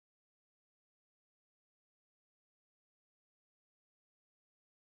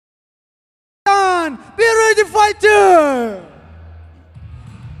Goran, be ready fighter.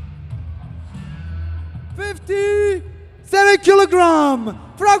 57 kilogram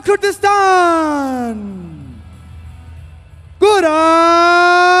from Kurdistan.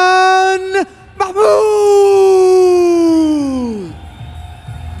 Goran Mahmoud.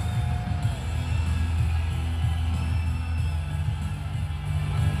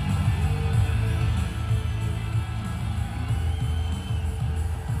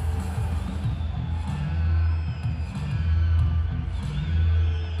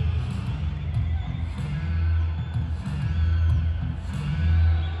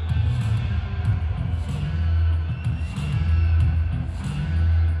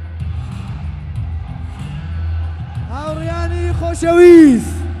 هاوڕیانی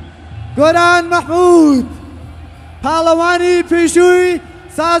خۆشەویست گۆران مەحموود پاڵەوانی پێشووی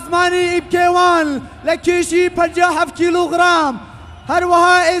سازمانی ئیبکێوان لە کێشی 57 کیلوغرام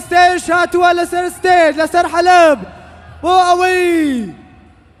هەروەها ئێستاش هاتووە لەسەر ستێج لەسەر حەلەب بۆ ئەوەی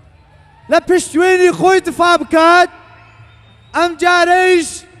لە پشتوێنی خۆی دفاع بکات ئەم جارەیش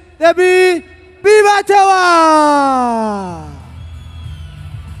دەبی بیباتەوە.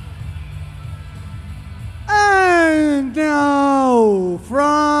 And now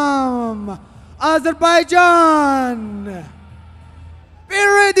from Azerbaijan, be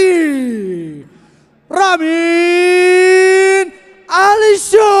ready, Ramin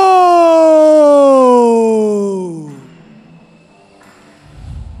Alisho.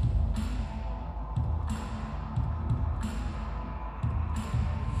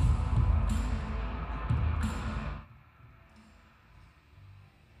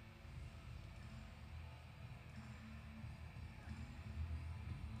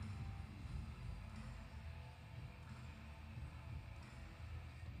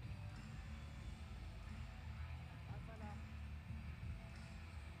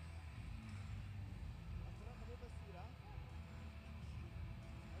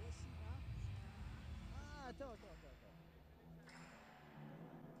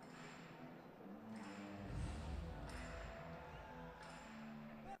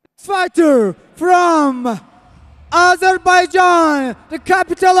 Fighter from Azerbaijan, the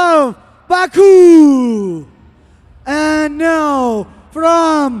capital of Baku. And now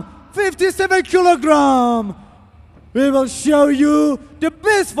from 57 kilogram, we will show you the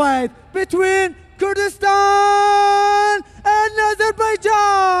best fight between Kurdistan and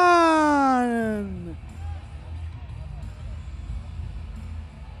Azerbaijan.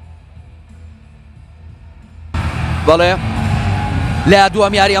 بەڵێ لا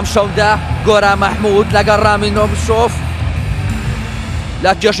دووەم یاری ئەم شەودا گۆران مەحموود لەگەڵ رامین نۆڤشۆف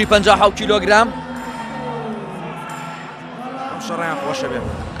لە کێشی 57 کیلۆگرام. شەڕیان خۆشە بێ.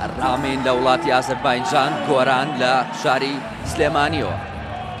 رامین لە وڵاتی ئازەربایجان، گۆران لە شاری سلێمانیەوە.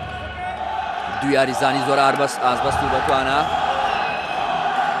 دوو یاریزانی زۆر ئازبەست و بەتوانە.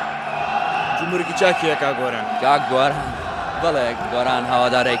 جمهورێکی چاکیە کاک گۆران. کاک گۆران بەڵێ گۆران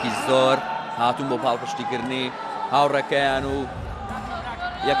هاوادارێکی زۆر هاتوون بۆ پاڵپشتیکردنی هاوڕێکەیان و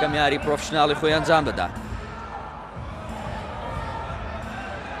یەکەم یاری پرۆفشناڵی خۆی ئەنجام دەدات.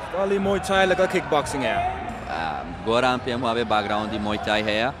 باڵی مۆی تای لەگەڵ کیک بۆکسینگەیە. گۆران پێم وابێ باگراوندی مۆی تای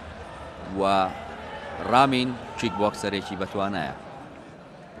هەیە و رامین کیک بۆکسەرێکی بەتوانایە.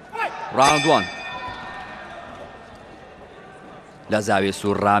 راوند 1 لە زاویە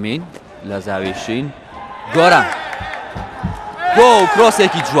سوور رامین، لە زاویە شین گۆران. گۆ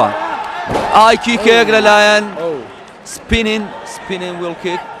کرۆسێکی جوان. ئای کیکێک لەلایەن سپینین ویل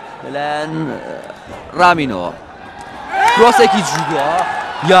کیک لەلایەن رامینەوە. کرۆسێکی جووە،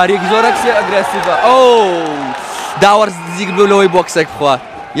 یاریێکی زۆر ئەگرێسیڤە. داوەرزیک بوو لەوەی بۆکسێک بخوات.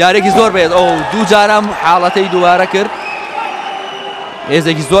 یارێکی زۆر بێت. دوو جارم حاڵەتەی دووبارە کرد.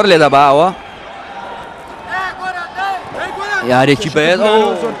 هێزێکی زۆر لێ دەباوە. یارێکی بێت.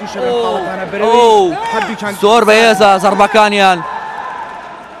 زۆر بەهێزە زەربەکانیان.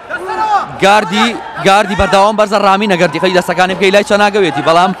 گاردی بەردەوام بەرزە رامین ئەگەر دیقەی دەستەکانی بکەی لای چە ناگەوێتی،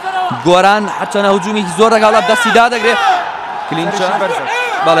 بەڵام گۆران حەچەنە هجوومێکی زۆر دەگاڵە دەستی دادەگرێت. کلینچە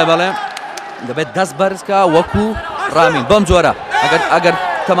بەڵێ دەبێت دەست بەرزکە وەکو رامین بەم جۆرە. ئەگەر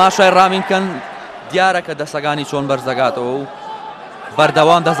تەماشای رامین کەن دیارە کە دەستەکانی چۆن بەرز دەگاتەوە و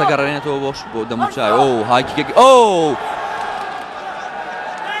بەردەوام دەست دەگەڕێنێتەوە بۆ دەموچای. هاکیکێکی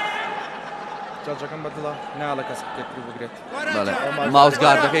جەڵجەکەم بەدڵە ناڵە کەس بگرێت.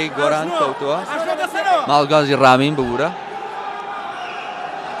 ماوزگاردەکەی گۆران کەوتووە، ماوزگازی رامین ببوورە.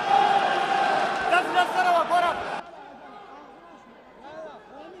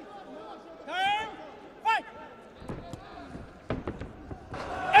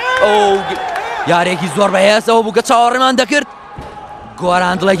 یارێکی زۆر بەهێزەوە بوو کە چاوەڕێمان دەکرد.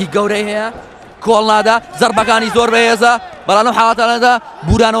 گۆران دڵێکی گەورەی هەیە. کۆڵ نادا زەربەکانی زۆر بەهێزە بەڵام لەم حاڵەتانەدا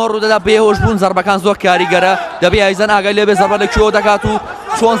بورانەوە ڕوودەدا بێهۆش بوون زەربەکان زۆر کاریگەرە دەبێ یاریزان ئاگای لێبێ زەربە لەکوێوە دەکات و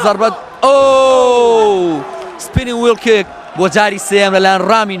چۆن زەربەت سپینینگ ویل کیک بۆ جاری سێم لەلایەن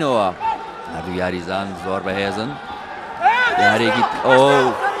رامینەوە هەردوو یاریزان زۆر بەهێزن یارێکی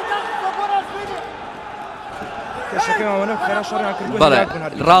بەڵێ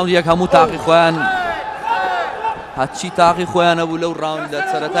ڕاوند یەک هەموو تاقی خۆیان هەچی تاقی خۆیان نەبوو لەو ڕاوندە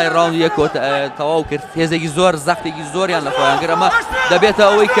سەرەتای ڕاوند یەک تەواو کرد هێزێکی زۆر زەختێکی زۆریان لە خۆیان کرد ئەمە دەبێتە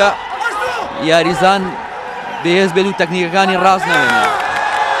ئەوەی کە یاریزان بەهێز بێت و تەکنیکەکانی ڕاست نەوێنێ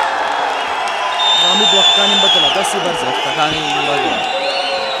رامی بڵۆقەکانی بەدڵە دەستی بەرزە بڵۆقەکانی بەدڵە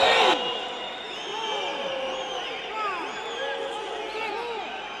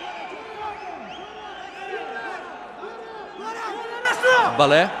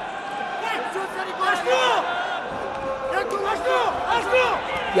بەڵێ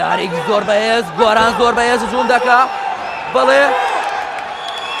یارێکی زۆر بەهێز گۆران زۆر بەهێز جوون دەکا بەڵێ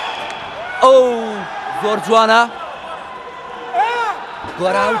زۆر جوانە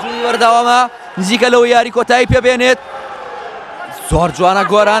گۆران جوونی وەرداوامە نزیکە لەوە یاری کۆتایی پێبێنێت زۆر جوانە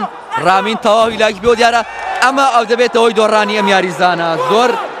گۆران رامین تەواوی لاکی بۆ دیارە ئەمە ئەو دەبێت ئەوەی دۆڕانی ئەم یاریزانە زۆر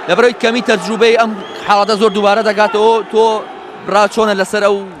لەبەرەوەی کەمی تەجروبەی ئەم حاڵەتە زۆر دووبارە دەگاتەوە تۆ ڕاچۆنە لەسەر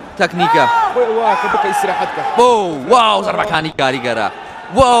ئەو تەکنیکە واو زەربەکانی کاریگەرە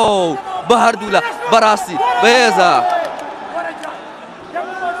واو بە هەردوو لە بەڕاستی بەهێزە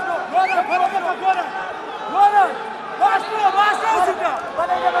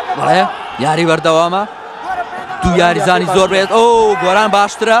بەڵێ یاری بەردەوامە دوو یاریزانی زۆر بێت گۆران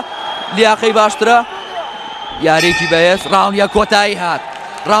باشترە لیاقەی باشترە یارێکی بەهێز ڕاوندە کۆتایی هات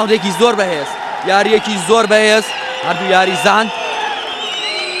ڕاوندێکی زۆر بەهێز یاریەکی زۆر بەهێز هەردوو یاریزان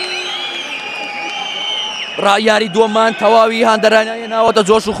یاری دووەمان تەواوی هاندەرانیە ناوەتە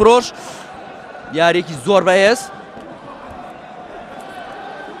جۆش و خرۆش یارێکی زۆر بەهێز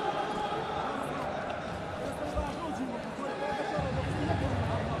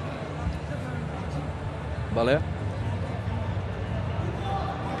بەڵێ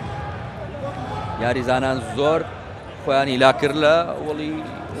یاریزانان زۆر خۆیانی لا کرد لە وڵی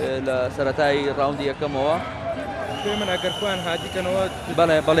لە سەرەتای ڕاوندی یەکەمەوە من ئەگەر خۆیان هادیکەنەوە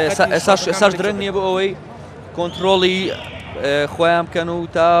بەڵێ ئێساش درەنگ نییە بۆ ئەوەی کۆنتترۆڵی خۆیان بکەن و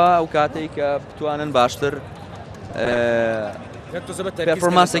تا ئەو کاتێک کە بتوانن باشتر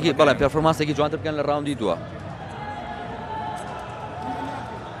پێرفۆرمانسێکی بەڵێ پێرفۆرمانسێکی جوانتر بکەن لە ڕاوندی دووە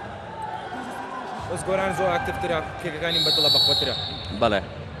گۆران زۆر ئاکتیڤترە کێکەکانی بەدڵە بەخۆترە بەڵێ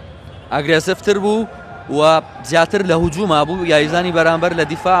ئاگرێسیڤتر بوو و زیاتر لە هجووما بوو یاریزانی بەرامبەر لە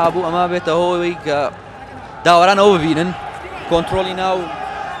دیفاع بوو ئەمە بێتە هۆی کە داوەران ئەوە ببینن کۆنتترۆلی ناو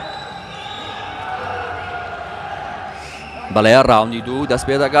بەڵێ ڕاوندی دوو دەست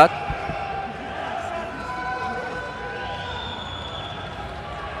پێ دەکات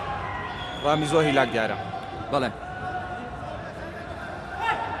ڕامی زۆر هیلاک دیارە بەڵێ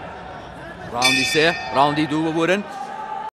ڕاوندی سێ ڕاوندی دوو ببورن